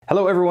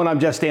Hello everyone, I'm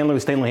Jeff Stanley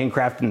with Stanley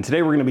Handcraft, and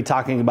today we're going to be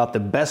talking about the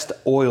best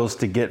oils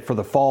to get for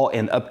the fall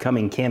and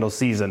upcoming candle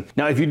season.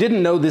 Now, if you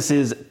didn't know, this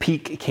is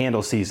peak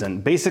candle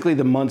season. Basically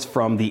the months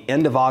from the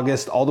end of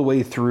August all the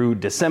way through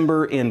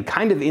December and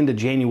kind of into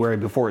January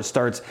before it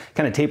starts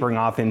kind of tapering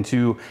off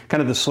into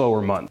kind of the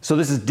slower month. So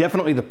this is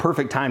definitely the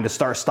perfect time to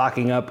start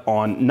stocking up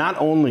on not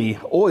only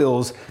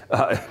oils,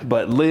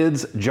 but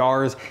lids,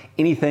 jars,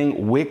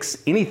 anything,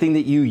 wicks, anything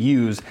that you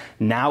use.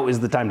 Now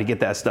is the time to get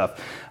that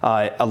stuff.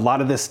 A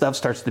lot of this stuff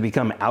starts to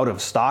become out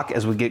of stock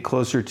as we get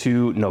closer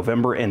to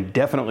November and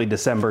definitely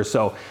December.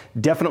 So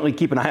definitely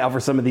keep an eye out for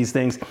some of these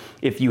things.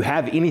 If you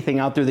have anything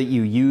out there that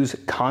you use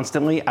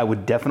constantly, I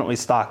would definitely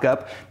stock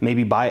up,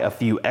 maybe buy a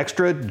few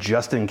extra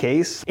just in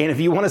case. And if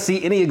you want to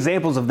see any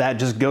examples of that,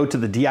 just go to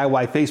the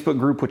DIY Facebook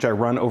group, which I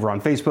run over on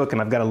Facebook, and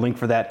I've got a link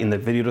for that in the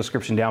video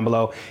description down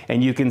below.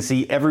 And you can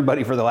see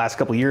everybody for the last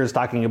couple of years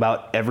talking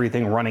about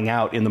everything running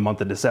out in the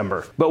month of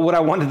December. But what I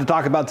wanted to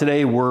talk about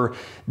today were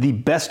the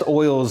best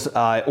oils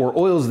or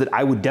oils that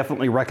I would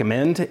definitely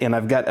recommend, and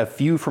I've got a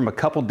few from a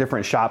couple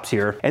different shops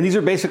here. And these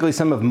are basically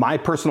some of my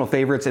personal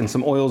favorites and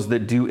some oils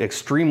that do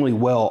extremely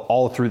well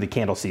all through the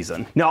candle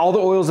season. Now, all the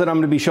oils that I'm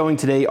going to be showing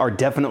today are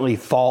definitely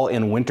fall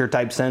and winter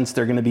type scents.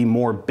 They're going to be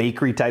more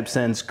bakery type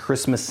scents,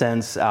 Christmas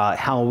scents,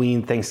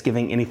 Halloween,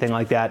 Thanksgiving, anything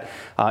like that.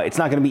 It's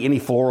not going to be any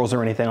florals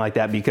or anything like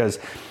that because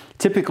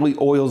typically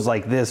oils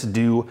like this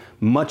do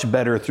much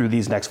better through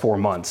these next 4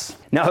 months.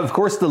 Now, of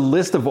course, the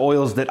list of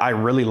oils that I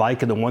really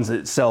like and the ones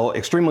that sell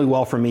extremely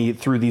well for me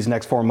through these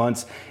next 4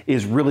 months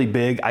is really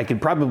big. I could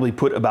probably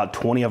put about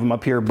 20 of them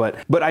up here,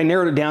 but I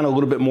narrowed it down a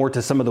little bit more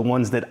to some of the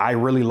ones that I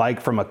really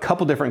like from a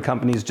couple different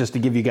companies just to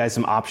give you guys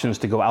some options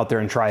to go out there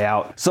and try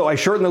out. So I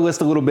shortened the list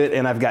a little bit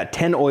and I've got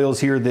 10 oils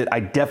here that I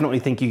definitely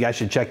think you guys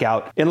should check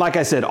out. And like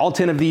I said, all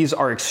 10 of these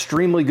are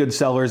extremely good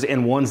sellers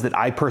and ones that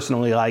I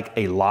personally like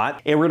a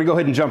lot. And we're gonna go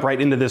ahead and jump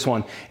right into this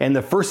one. And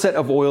the first set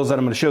of oils that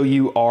I'm gonna show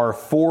you are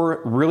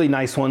 4 really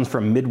nice ones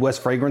from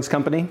Midwest Fragrance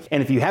Company.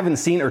 And if you haven't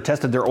seen or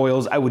tested their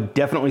oils, I would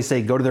definitely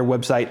say go to their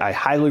website. I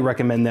highly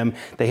recommend them.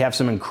 They have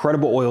some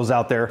incredible oils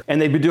out there and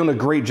they've been doing a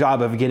great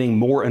job of getting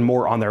more and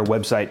more on their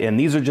website. And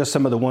these are just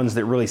some of the ones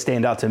that really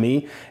stand out to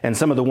me and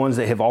some of the ones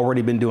that have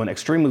already been doing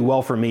extremely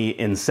well for me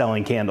in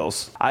selling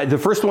candles. The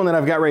first one that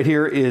I've got right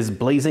here is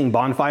Blazing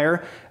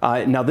Bonfire.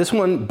 Now this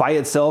one by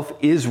itself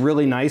is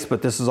really nice,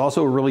 but this is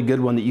also a really good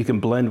one that you can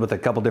blend with a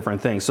couple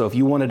different things. So if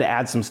you wanted to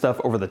add some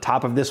stuff over the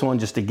top of this one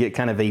just to get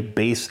kind of a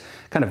base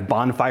kind of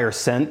bonfire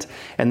scent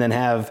and then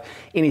have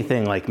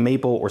anything like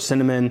maple or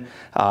cinnamon,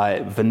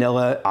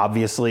 vanilla,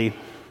 obviously.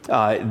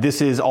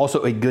 This is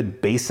also a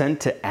good base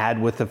scent to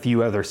add with a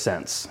few other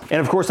scents.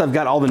 And of course, I've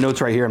got all the notes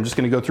right here. I'm just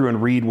gonna go through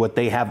and read what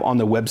they have on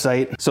the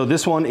website. So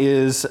this one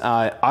is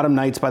Autumn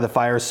Nights by the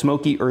Fire,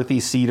 smoky, earthy,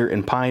 cedar,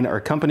 and pine are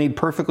accompanied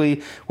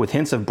perfectly with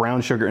hints of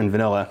brown sugar and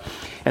vanilla.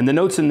 And the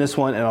notes in this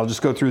one, and I'll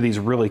just go through these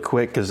really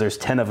quick because there's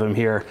 10 of them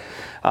here.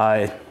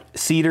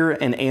 Cedar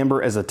and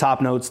amber as the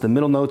top notes. The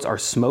middle notes are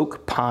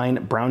smoke,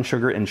 pine, brown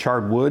sugar, and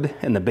charred wood.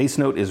 And the base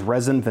note is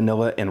resin,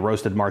 vanilla, and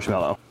roasted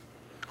marshmallow.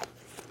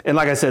 And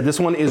like I said, this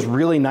one is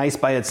really nice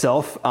by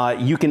itself.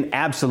 You can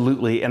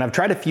absolutely, and I've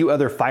tried a few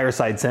other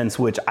fireside scents,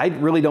 which I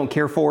really don't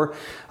care for,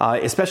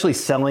 especially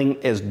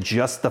selling as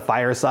just the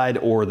fireside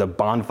or the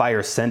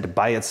bonfire scent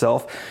by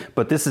itself.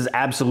 But this is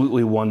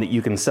absolutely one that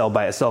you can sell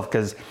by itself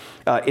because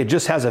it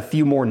just has a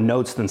few more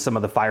notes than some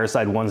of the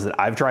fireside ones that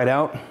I've tried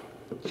out.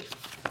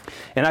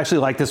 And I actually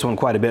like this one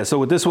quite a bit. So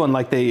with this one,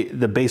 like the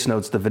base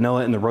notes, the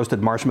vanilla and the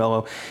roasted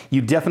marshmallow,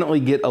 you definitely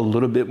get a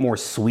little bit more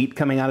sweet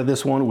coming out of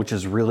this one, which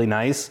is really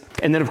nice.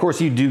 And then of course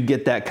you do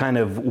get that kind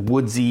of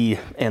woodsy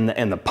and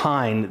the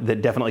pine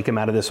that definitely come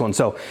out of this one.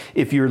 So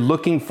if you're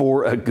looking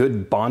for a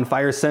good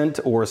bonfire scent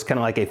or it's kind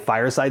of like a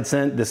fireside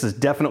scent, this is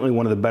definitely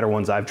one of the better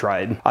ones I've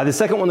tried. The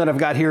second one that I've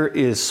got here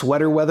is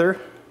Sweater Weather.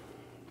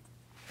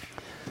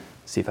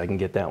 See if I can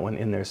get that one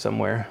in there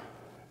somewhere.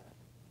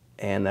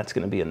 And that's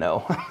gonna be a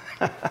no.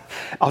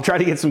 I'll try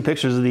to get some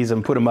pictures of these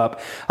and put them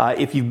up.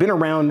 If you've been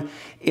around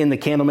in the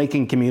candle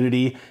making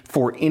community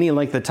for any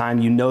length of time,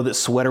 you know that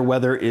Sweater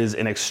Weather is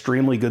an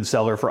extremely good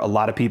seller for a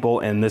lot of people,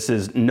 and this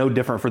is no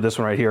different for this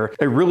one right here.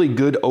 A really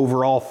good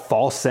overall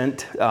fall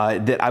scent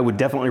that I would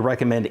definitely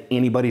recommend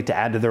anybody to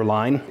add to their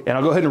line. And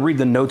I'll go ahead and read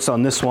the notes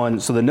on this one.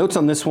 So the notes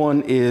on this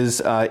one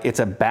is it's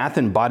a Bath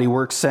and Body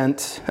Works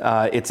scent.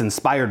 It's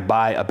inspired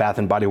by a Bath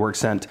and Body Works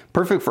scent.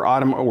 Perfect for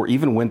autumn or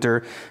even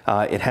winter.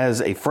 It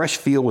has a fresh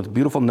feel with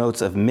beautiful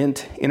notes of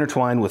mint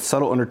intertwined with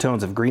subtle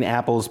undertones of green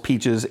apples,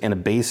 peaches, and a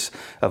base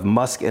of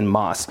musk and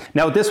moss.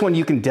 Now with this one,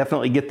 you can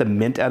definitely get the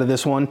mint out of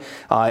this one.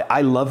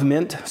 I love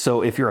mint,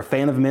 so if you're a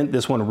fan of mint,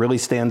 this one really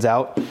stands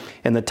out.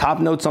 And the top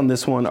notes on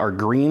this one are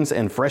greens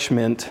and fresh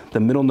mint.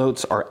 The middle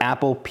notes are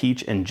apple,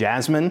 peach, and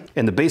jasmine.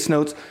 And the base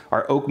notes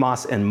are oak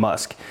moss and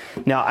musk.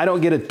 Now I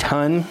don't get a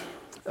ton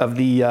of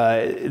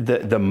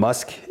the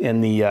musk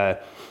and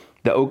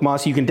The oak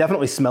moss, you can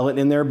definitely smell it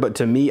in there, but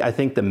to me, I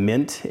think the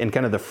mint and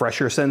kind of the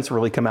fresher scents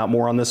really come out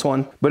more on this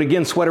one. But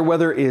again, Sweater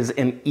Weather is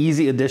an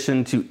easy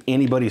addition to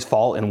anybody's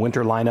fall and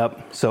winter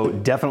lineup, so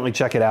definitely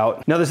check it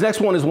out. Now, this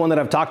next one is one that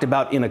I've talked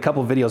about in a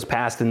couple videos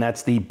past, and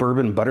that's the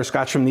bourbon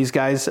butterscotch from these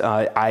guys.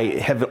 I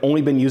have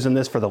only been using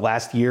this for the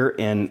last year,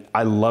 and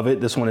I love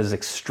it. This one is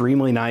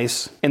extremely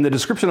nice. In the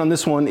description on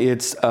this one,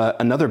 it's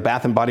another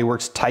Bath & Body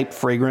Works type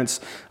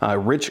fragrance,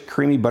 rich,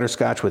 creamy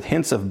butterscotch with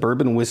hints of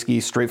bourbon whiskey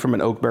straight from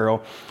an oak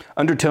barrel,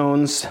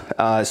 undertones,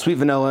 sweet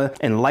vanilla,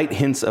 and light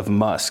hints of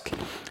musk.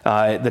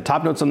 The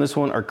top notes on this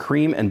one are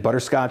cream and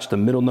butterscotch. The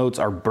middle notes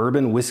are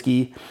bourbon,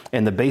 whiskey,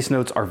 and the base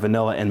notes are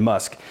vanilla and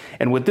musk.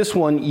 And with this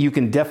one, you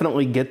can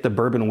definitely get the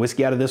bourbon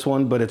whiskey out of this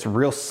one, but it's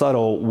real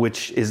subtle,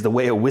 which is the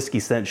way a whiskey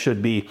scent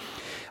should be.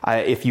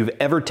 If you've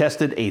ever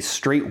tested a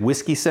straight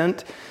whiskey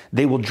scent,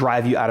 they will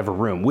drive you out of a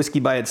room. Whiskey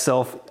by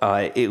itself,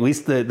 at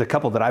least the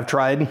couple that I've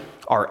tried,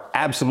 are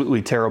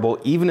absolutely terrible,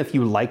 even if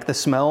you like the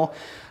smell.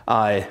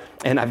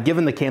 And I've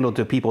given the candle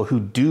to people who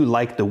do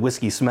like the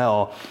whiskey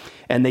smell,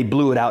 and they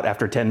blew it out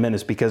after 10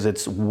 minutes because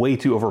it's way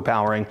too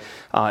overpowering.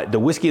 The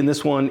whiskey in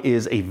this one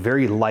is a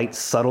very light,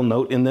 subtle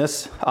note in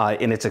this,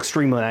 and it's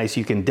extremely nice.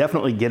 You can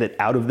definitely get it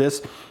out of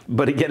this,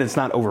 but again, it's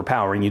not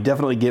overpowering. You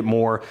definitely get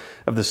more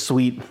of the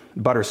sweet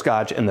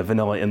butterscotch and the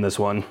vanilla in this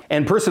one.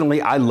 And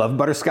personally, I love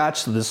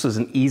butterscotch, so this is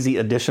an easy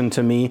addition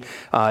to me.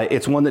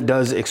 It's one that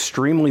does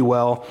extremely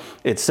well.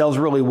 It sells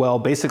really well,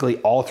 basically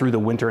all through the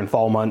winter and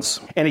fall months.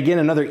 And again,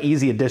 another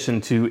easy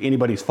addition to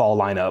anybody's fall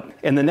lineup.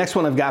 And the next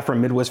one I've got from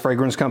Midwest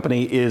Fragrance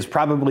Company is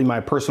probably my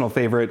personal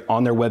favorite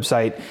on their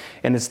website,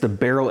 and it's the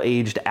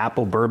barrel-aged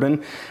apple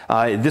bourbon.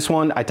 This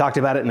one, I talked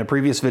about it in a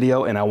previous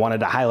video, and I wanted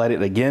to highlight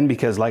it again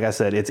because, like I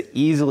said, it's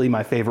easily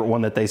my favorite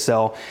one that they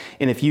sell.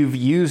 And if you've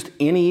used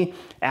any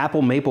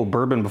apple maple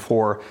bourbon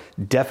before,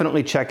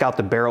 definitely check out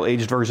the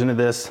barrel-aged version of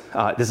this.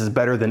 This is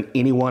better than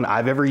any one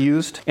I've ever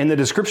used. And the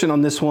description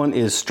on this one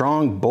is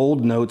strong,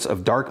 bold notes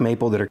of dark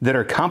maple that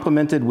are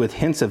complemented with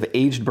hints of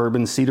aged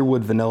bourbon,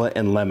 cedarwood, vanilla,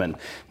 and lemon.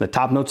 The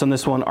top notes on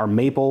this one are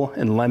maple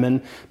and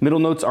lemon. Middle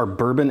notes are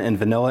bourbon and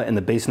vanilla, and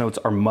the base notes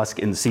are musk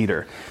and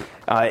cedar.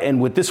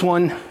 And with this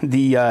one,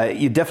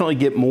 you definitely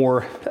get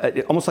more,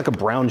 almost like a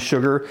brown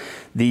sugar.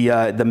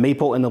 The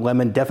maple and the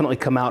lemon definitely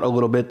come out a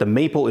little bit. The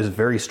maple is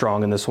very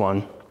strong in this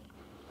one.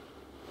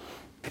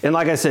 And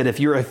like I said, if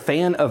you're a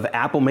fan of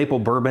apple maple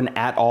bourbon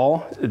at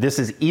all, this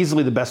is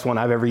easily the best one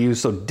I've ever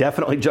used, so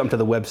definitely jump to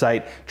the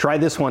website. Try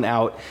this one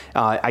out.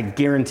 I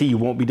guarantee you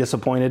won't be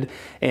disappointed.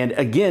 And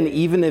again,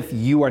 even if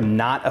you are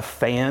not a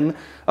fan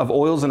of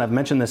oils, and I've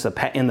mentioned this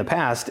in the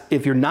past,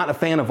 if you're not a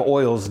fan of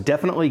oils,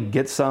 definitely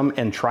get some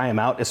and try them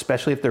out,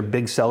 especially if they're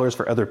big sellers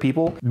for other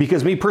people.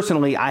 Because me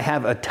personally, I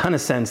have a ton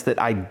of scents that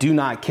I do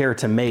not care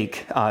to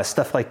make,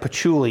 stuff like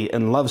patchouli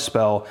and love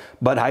spell,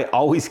 but I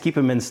always keep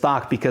them in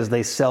stock because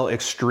they sell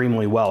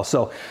extremely well.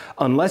 So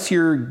unless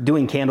you're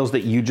doing candles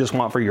that you just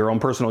want for your own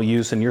personal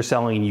use and you're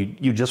selling and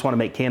you just want to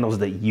make candles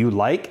that you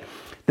like,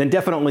 then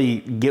definitely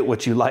get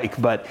what you like.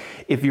 But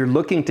if you're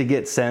looking to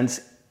get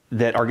scents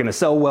that are going to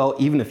sell well,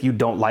 even if you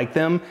don't like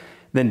them,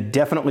 then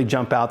definitely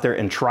jump out there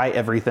and try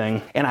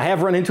everything. And I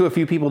have run into a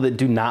few people that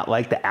do not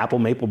like the apple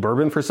maple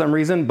bourbon for some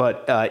reason,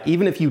 but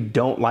even if you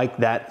don't like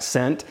that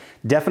scent,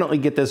 definitely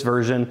get this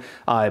version.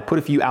 Put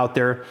a few out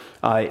there.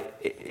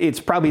 It's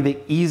probably the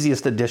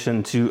easiest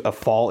addition to a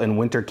fall and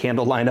winter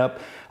candle lineup,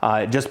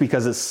 just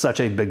because it's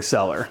such a big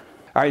seller.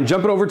 All right, and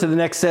jumping over to the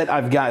next set,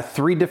 I've got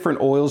 3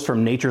 different oils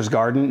from Nature's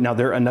Garden. Now,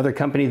 they're another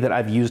company that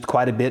I've used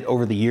quite a bit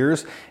over the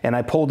years, and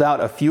I pulled out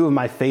a few of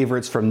my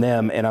favorites from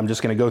them, and I'm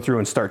just gonna go through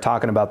and start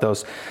talking about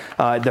those.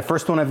 The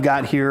first one I've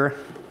got here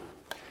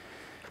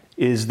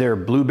is their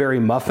Blueberry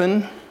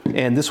Muffin.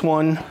 And this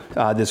one,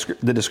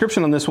 the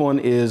description on this one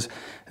is,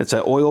 it's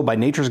an oil by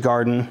Nature's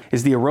Garden,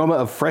 is the aroma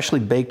of freshly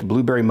baked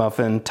blueberry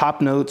muffin,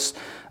 top notes,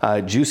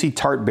 juicy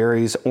tart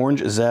berries,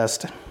 orange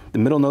zest, the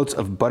middle notes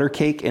of butter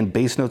cake, and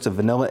base notes of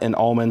vanilla and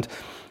almond.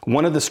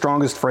 One of the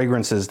strongest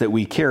fragrances that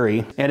we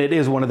carry, and it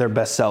is one of their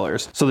best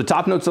sellers. So the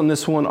top notes on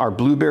this one are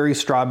blueberry,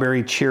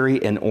 strawberry,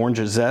 cherry, and orange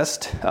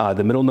zest.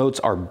 The middle notes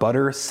are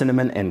butter,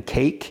 cinnamon, and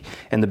cake.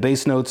 And the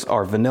base notes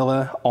are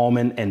vanilla,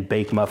 almond, and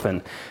baked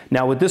muffin.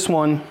 Now with this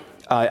one,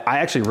 I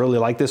actually really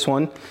like this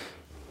one.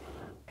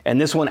 And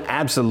this one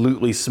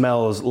absolutely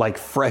smells like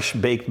fresh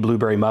baked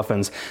blueberry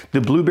muffins. The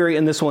blueberry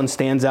in this one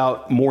stands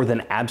out more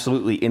than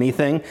absolutely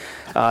anything.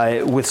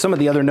 With some of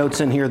the other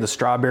notes in here, the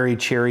strawberry,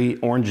 cherry,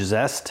 orange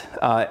zest,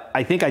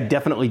 I think I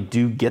definitely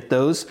do get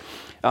those.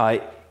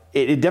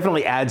 It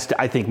definitely adds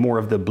to, I think, more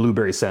of the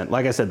blueberry scent.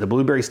 Like I said, the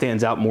blueberry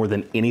stands out more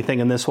than anything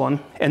in this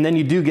one. And then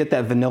you do get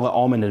that vanilla,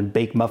 almond, and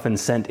baked muffin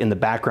scent in the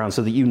background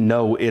so that you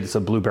know it's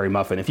a blueberry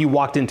muffin. If you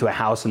walked into a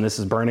house and this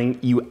is burning,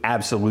 you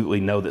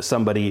absolutely know that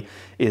somebody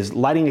is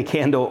lighting a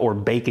candle or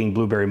baking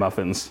blueberry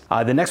muffins.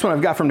 The next one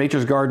I've got from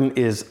Nature's Garden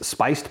is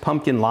Spiced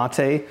Pumpkin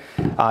Latte.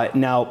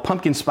 Now,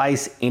 pumpkin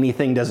spice,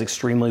 anything does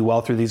extremely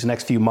well through these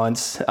next few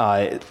months.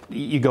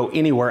 You go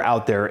anywhere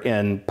out there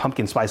and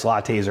pumpkin spice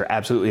lattes are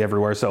absolutely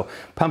everywhere. So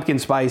pumpkin pumpkin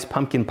spice,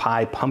 pumpkin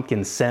pie,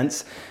 pumpkin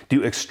scents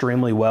do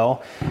extremely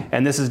well.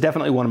 And this is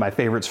definitely one of my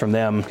favorites from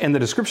them. And the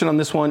description on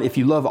this one, if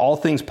you love all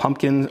things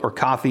pumpkin or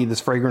coffee, this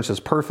fragrance is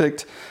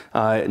perfect.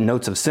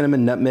 Notes of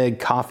cinnamon, nutmeg,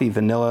 coffee,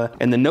 vanilla.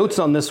 And the notes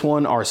on this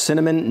one are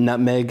cinnamon,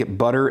 nutmeg,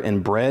 butter,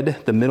 and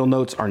bread. The middle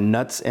notes are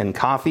nuts and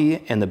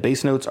coffee, and the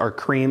base notes are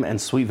cream and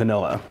sweet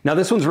vanilla. Now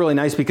this one's really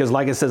nice because,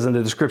 like it says in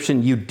the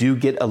description, you do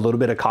get a little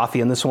bit of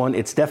coffee in this one.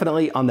 It's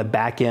definitely on the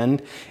back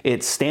end.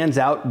 It stands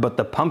out, but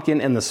the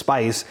pumpkin and the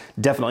spice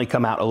definitely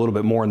come out a little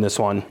bit more in this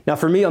one. Now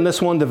for me on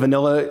this one, the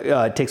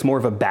vanilla takes more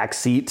of a back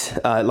seat.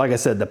 Like I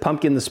said, the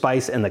pumpkin, the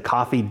spice, and the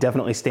coffee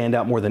definitely stand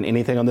out more than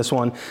anything on this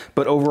one.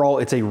 But overall,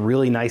 it's a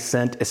really nice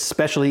scent,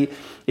 especially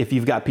if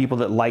you've got people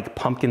that like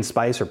pumpkin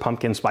spice or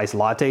pumpkin spice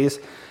lattes.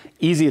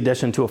 Easy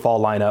addition to a fall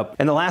lineup.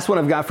 And the last one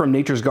I've got from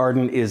Nature's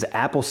Garden is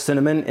Apple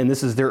Cinnamon, and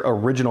this is their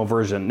original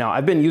version. Now,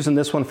 I've been using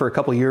this one for a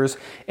couple years,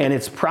 and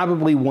it's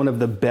probably one of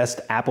the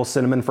best apple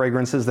cinnamon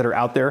fragrances that are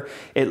out there,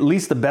 at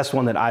least the best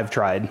one that I've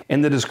tried.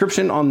 And the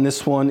description on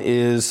this one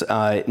is,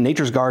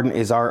 Nature's Garden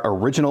is our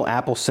original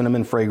apple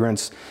cinnamon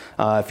fragrance.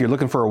 If you're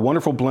looking for a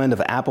wonderful blend of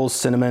apples,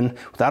 cinnamon,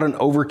 without an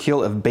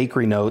overkill of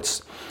bakery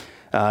notes,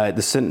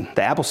 the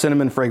apple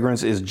cinnamon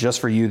fragrance is just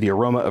for you. The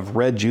aroma of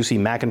red, juicy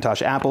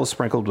McIntosh apples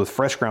sprinkled with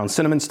fresh ground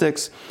cinnamon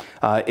sticks.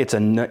 It's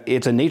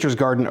a Nature's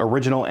Garden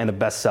original and a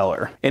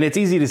bestseller. And it's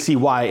easy to see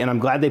why, and I'm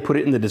glad they put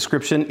it in the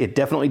description. It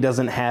definitely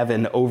doesn't have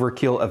an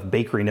overkill of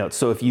bakery notes.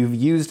 So if you've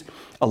used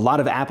a lot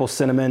of apples,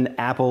 cinnamon,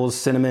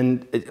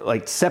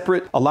 like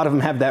separate, a lot of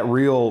them have that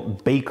real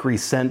bakery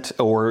scent,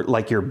 or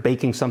like you're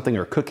baking something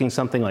or cooking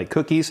something like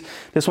cookies.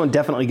 This one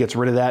definitely gets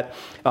rid of that.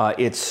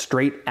 It's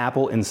straight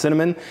apple and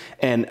cinnamon,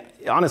 and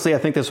honestly, I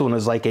think this one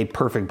is like a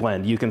perfect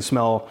blend. You can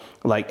smell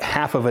like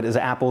half of it is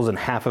apples and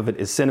half of it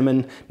is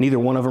cinnamon. Neither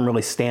one of them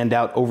really stand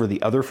out over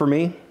the other for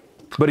me.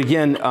 But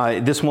again,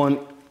 this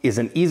one is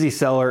an easy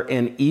seller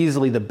and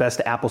easily the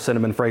best apple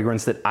cinnamon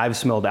fragrance that I've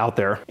smelled out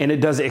there. And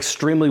it does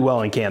extremely well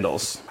in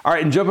candles. All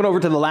right, and jumping over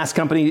to the last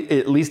company,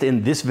 at least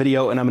in this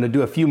video, and I'm gonna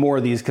do a few more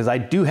of these because I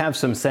do have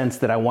some scents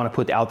that I wanna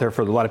put out there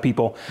for a lot of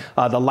people.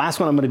 The last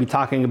one I'm gonna be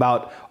talking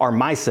about are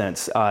my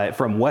scents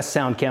from West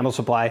Sound Candle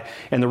Supply.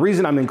 And the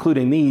reason I'm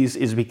including these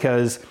is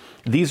because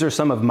these are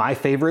some of my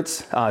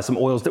favorites, some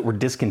oils that were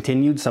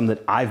discontinued, some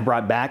that I've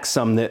brought back,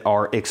 some that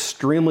are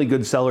extremely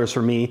good sellers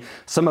for me,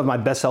 some of my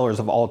best sellers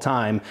of all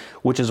time,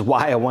 which is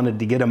why I wanted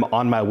to get them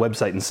on my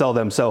website and sell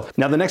them. So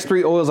now the next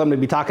three oils I'm gonna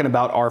be talking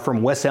about are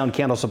from West Sound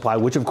Candle Supply,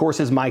 which of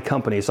course is my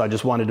company. So I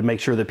just wanted to make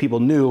sure that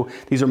people knew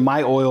these are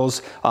my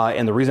oils.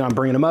 And the reason I'm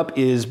bringing them up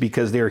is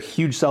because they're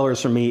huge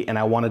sellers for me, and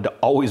I wanted to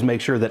always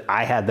make sure that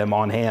I had them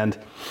on hand.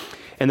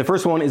 And the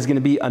first one is gonna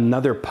be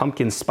another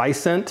pumpkin spice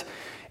scent.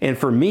 And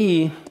for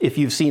me, if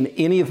you've seen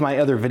any of my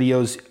other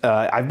videos,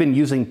 I've been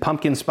using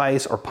pumpkin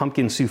spice or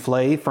pumpkin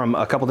souffle from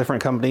a couple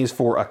different companies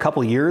for a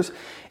couple years.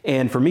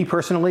 And for me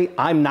personally,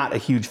 I'm not a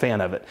huge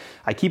fan of it.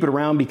 I keep it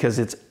around because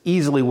it's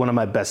easily one of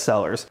my best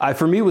sellers.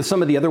 For me, with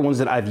some of the other ones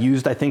that I've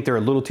used, I think they're a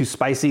little too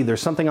spicy.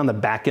 There's something on the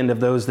back end of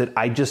those that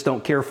I just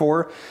don't care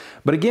for.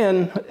 But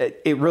again,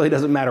 it really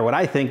doesn't matter what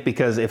I think,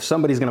 because if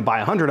somebody's gonna buy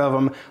 100 of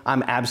them,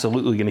 I'm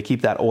absolutely gonna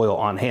keep that oil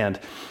on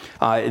hand.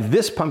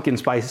 This pumpkin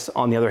spice,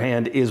 on the other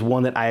hand, is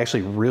one that I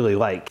actually really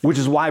like, which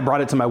is why I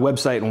brought it to my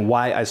website and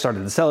why I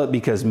started to sell it,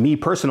 because me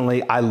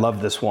personally, I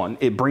love this one.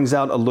 It brings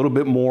out a little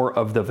bit more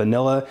of the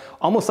vanilla,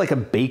 almost like a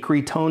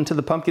bakery tone to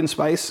the pumpkin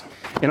spice.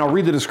 And I'll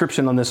read the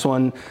description on this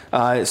one.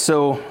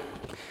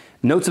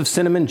 Notes of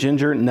cinnamon,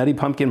 ginger, nutty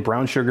pumpkin,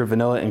 brown sugar,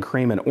 vanilla, and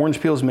cream, and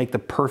orange peels make the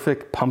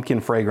perfect pumpkin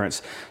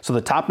fragrance. So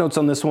the top notes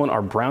on this one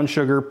are brown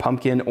sugar,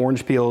 pumpkin,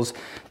 orange peels.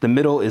 The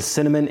middle is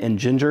cinnamon and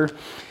ginger,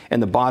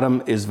 and the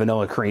bottom is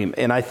vanilla cream.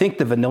 And I think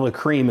the vanilla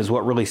cream is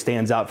what really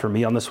stands out for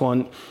me on this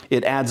one.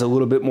 It adds a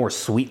little bit more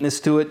sweetness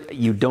to it.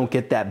 You don't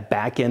get that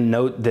back end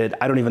note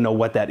that I don't even know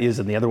what that is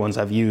in the other ones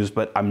I've used,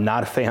 but I'm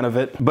not a fan of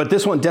it. But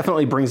this one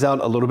definitely brings out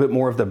a little bit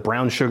more of the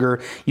brown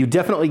sugar. You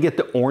definitely get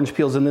the orange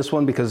peels in this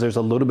one because there's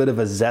a little bit of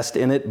a zest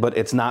in it, but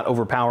it's not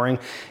overpowering.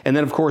 And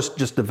then of course,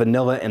 just the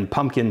vanilla and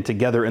pumpkin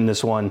together in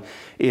this one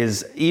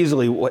is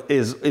easily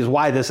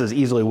why this is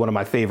easily one of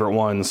my favorite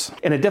ones.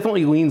 And it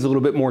definitely leans a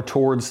little bit more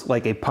towards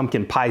like a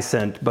pumpkin pie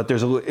scent, but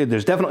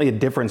there's definitely a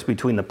difference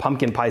between the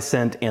pumpkin pie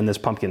scent and this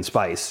pumpkin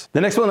spice.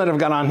 The next one that I've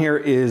got on here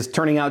is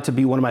turning out to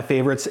be one of my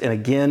favorites, and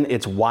again,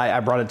 it's why I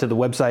brought it to the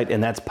website,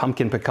 and that's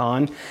pumpkin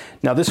pecan.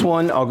 Now this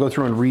one, I'll go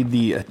through and read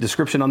the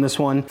description on this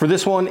one. For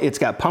this one, it's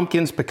got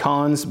pumpkins,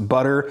 pecans,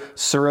 butter,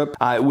 syrup,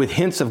 with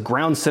hints of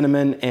ground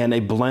cinnamon and a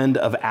blend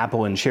of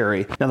apple and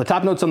cherry. Now the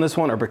top notes on this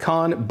one are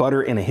pecan,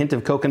 butter, and a hint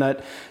of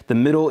coconut. The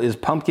middle is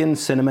pumpkin,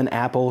 cinnamon,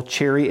 apple,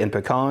 cherry, and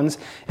pecans,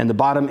 and the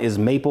bottom is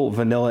maple,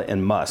 vanilla,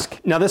 and musk.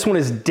 Now this one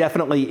is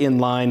definitely in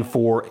line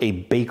for a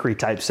bakery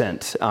type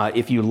scent.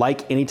 If you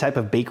like any type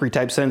of bakery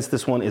type scents,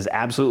 this one is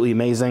absolutely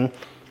amazing.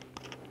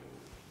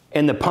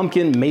 And the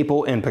pumpkin,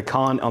 maple, and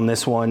pecan on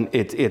this one,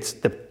 it's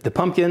the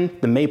pumpkin,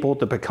 the maple,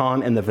 the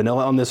pecan, and the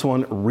vanilla on this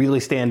one really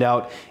stand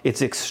out.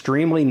 It's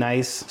extremely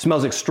nice,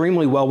 smells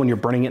extremely well when you're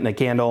burning it in a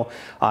candle,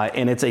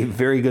 and it's a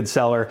very good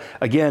seller.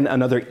 Again,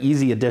 another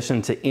easy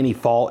addition to any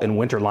fall and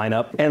winter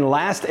lineup. And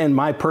last, and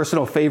my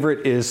personal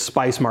favorite, is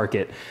Spice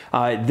Market.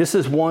 This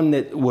is one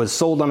that was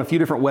sold on a few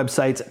different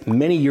websites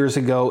many years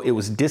ago. It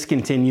was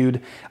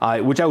discontinued,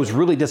 which I was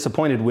really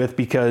disappointed with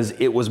because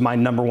it was my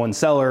 #1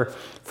 seller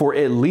for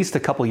at least a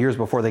couple years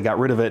before they got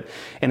rid of it.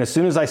 And as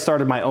soon as I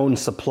started my own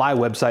supply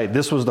website,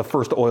 this was the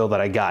first oil that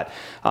I got.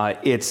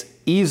 It's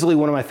easily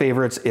one of my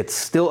favorites. It's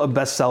still a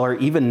bestseller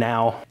even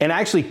now. And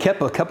I actually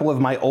kept a couple of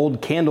my old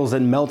candles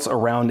and melts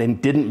around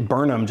and didn't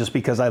burn them just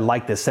because I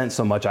like the scent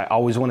so much. I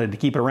always wanted to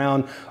keep it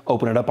around,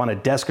 open it up on a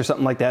desk or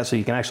something like that so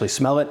you can actually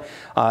smell it.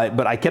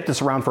 But I kept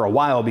this around for a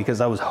while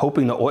because I was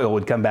hoping the oil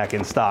would come back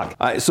in stock.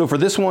 So for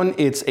this one,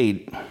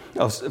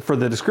 for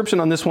the description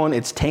on this one,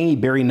 it's tangy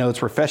berry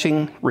notes,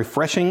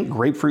 refreshing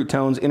grapefruit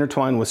tones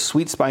intertwined with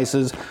sweet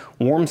spices,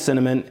 warm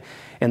cinnamon,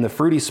 and the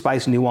fruity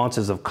spice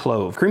nuances of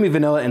clove. Creamy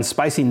vanilla and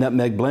spicy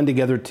nutmeg blend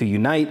together to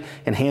unite,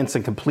 enhance,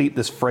 and complete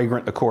this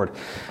fragrant accord.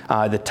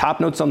 The top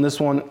notes on this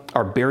one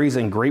are berries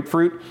and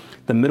grapefruit.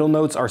 The middle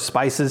notes are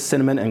spices,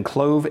 cinnamon, and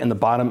clove, and the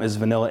bottom is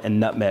vanilla and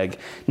nutmeg.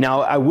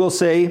 Now, I will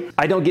say,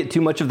 I don't get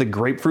too much of the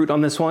grapefruit on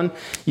this one.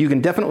 You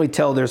can definitely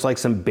tell there's like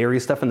some berry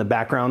stuff in the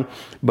background,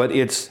 but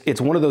it's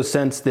one of those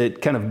scents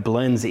that kind of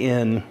blends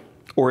in,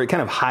 or it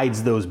kind of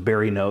hides those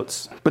berry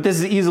notes. But this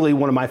is easily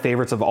one of my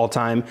favorites of all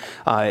time.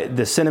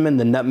 The cinnamon,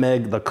 the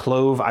nutmeg, the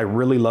clove, I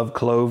really love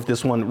clove.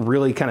 This one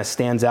really kind of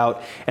stands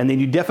out. And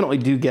then you definitely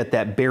do get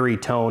that berry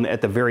tone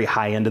at the very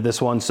high end of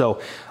this one.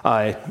 So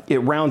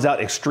it rounds out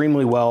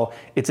extremely well.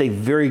 It's a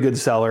very good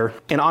seller.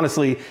 And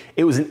honestly,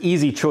 it was an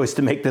easy choice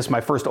to make this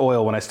my first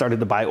oil when I started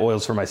to buy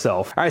oils for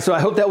myself. All right, so I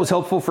hope that was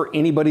helpful for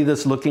anybody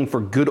that's looking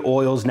for good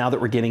oils now that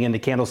we're getting into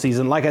candle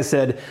season. Like I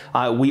said,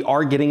 we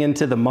are getting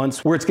into the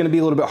months where it's gonna be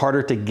a little bit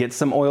harder to get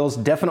some oils,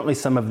 definitely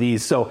some of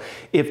these. So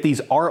if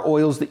these are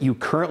oils that you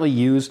currently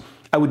use,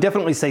 I would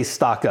definitely say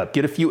stock up.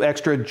 Get a few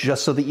extra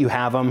just so that you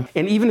have them.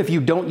 And even if you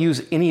don't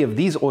use any of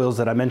these oils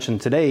that I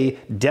mentioned today,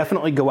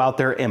 definitely go out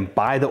there and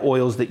buy the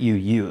oils that you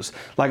use.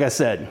 Like I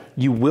said,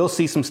 you will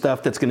see some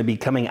stuff that's gonna be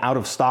coming out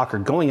of stock or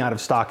going out of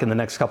stock in the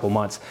next couple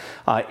months,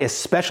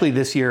 especially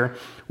this year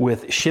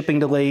with shipping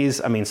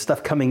delays. I mean,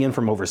 stuff coming in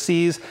from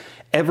overseas.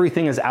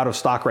 Everything is out of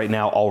stock right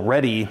now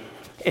already.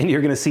 And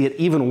you're gonna see it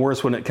even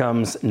worse when it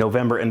comes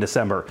November and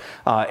December.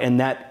 And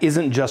that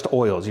isn't just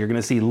oils. You're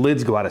gonna see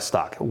lids go out of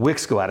stock,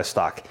 wicks go out of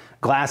stock,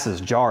 glasses,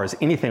 jars,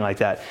 anything like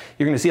that.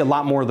 You're gonna see a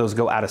lot more of those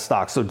go out of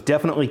stock. So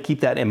definitely keep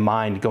that in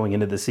mind going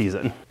into the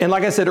season. And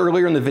like I said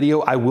earlier in the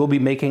video, I will be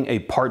making a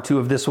part 2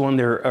 of this one.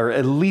 There are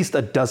at least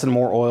a dozen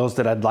more oils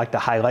that I'd like to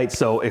highlight.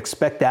 So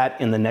expect that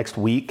in the next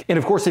week. And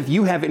of course, if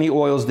you have any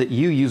oils that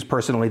you use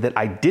personally that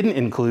I didn't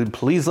include,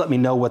 please let me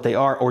know what they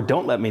are, or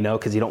don't let me know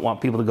because you don't want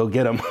people to go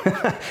get them.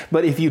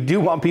 But if you do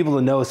want people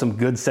to know some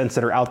good scents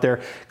that are out there,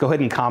 go ahead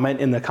and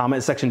comment in the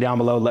comment section down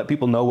below. Let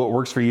people know what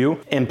works for you.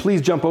 And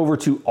please jump over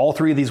to all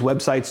 3 of these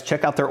websites,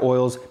 check out their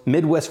oils: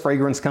 Midwest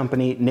Fragrance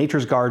Company,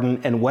 Nature's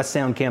Garden, and West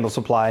Sound Candle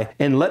Supply,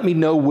 and let me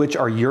know which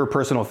are your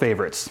personal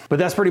favorites. But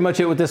that's pretty much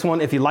it with this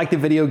one. If you liked the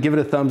video, give it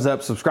a thumbs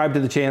up, subscribe to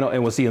the channel,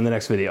 and we'll see you in the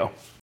next video.